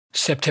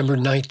September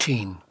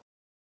 19,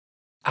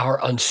 our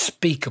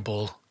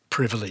unspeakable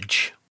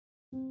privilege.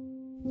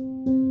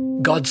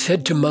 God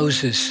said to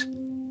Moses,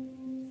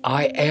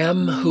 "I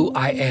am who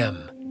I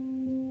am."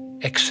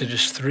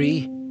 Exodus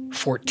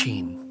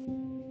 3:14.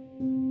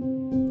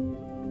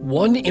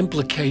 One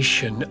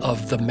implication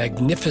of the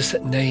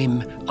magnificent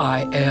name,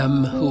 "I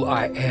am who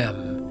I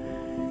am,"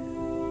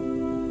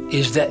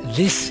 is that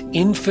this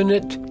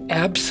infinite,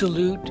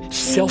 absolute,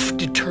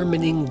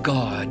 self-determining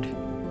God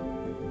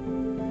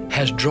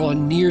has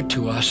drawn near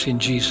to us in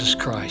Jesus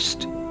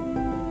Christ.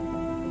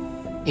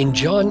 In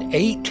John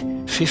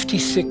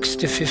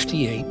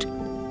 8:56-58,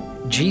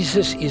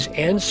 Jesus is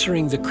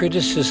answering the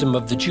criticism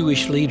of the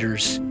Jewish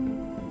leaders.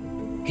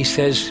 He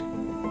says,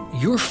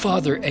 "Your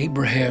father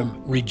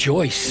Abraham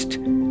rejoiced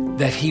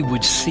that he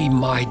would see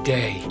my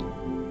day.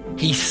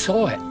 He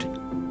saw it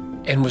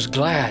and was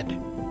glad."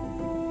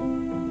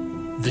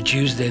 The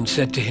Jews then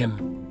said to him,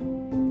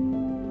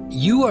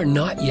 "You are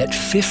not yet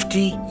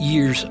 50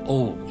 years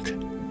old,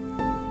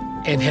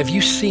 and have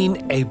you seen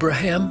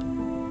Abraham?"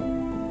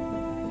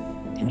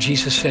 And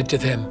Jesus said to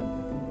them,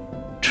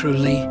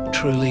 "Truly,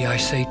 truly, I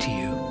say to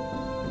you,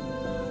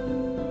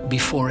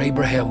 before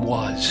Abraham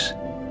was,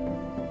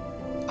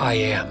 I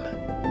am."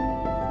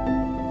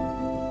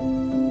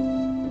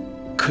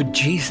 Could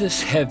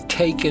Jesus have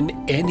taken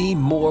any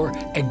more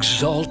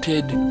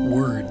exalted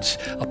words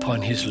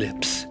upon his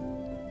lips?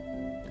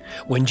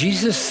 When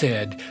Jesus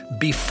said,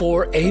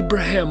 "Before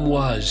Abraham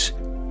was,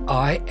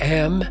 I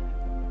am,"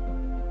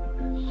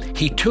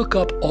 he took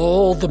up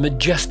all the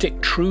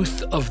majestic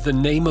truth of the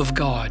name of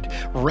God,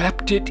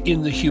 wrapped it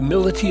in the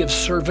humility of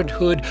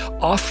servanthood,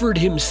 offered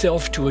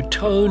himself to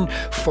atone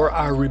for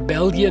our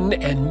rebellion,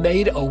 and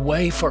made a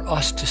way for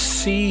us to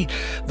see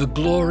the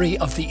glory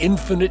of the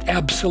infinite,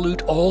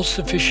 absolute,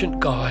 all-sufficient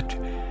God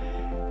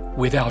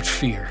without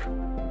fear.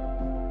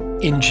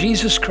 In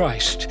Jesus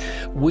Christ,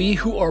 we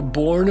who are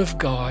born of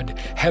God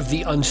have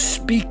the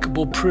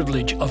unspeakable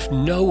privilege of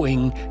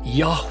knowing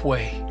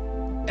Yahweh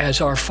as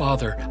our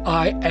Father.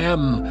 I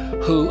am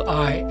who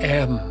I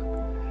am,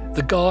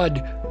 the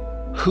God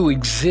who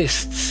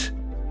exists,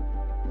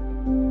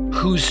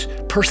 whose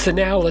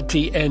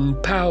personality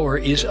and power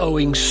is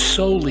owing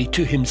solely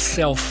to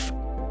himself,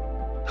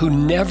 who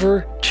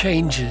never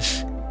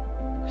changes,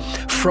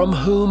 from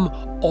whom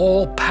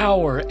all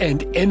power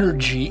and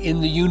energy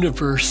in the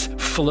universe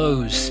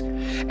flows,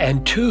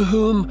 and to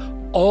whom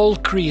all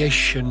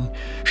creation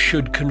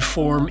should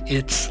conform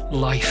its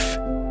life.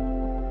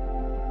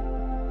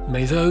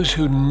 May those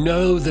who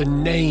know the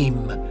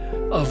name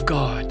of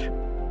God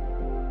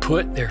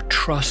put their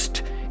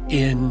trust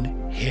in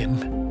him.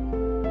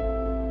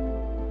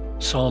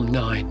 Psalm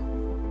 9,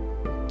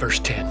 verse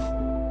 10.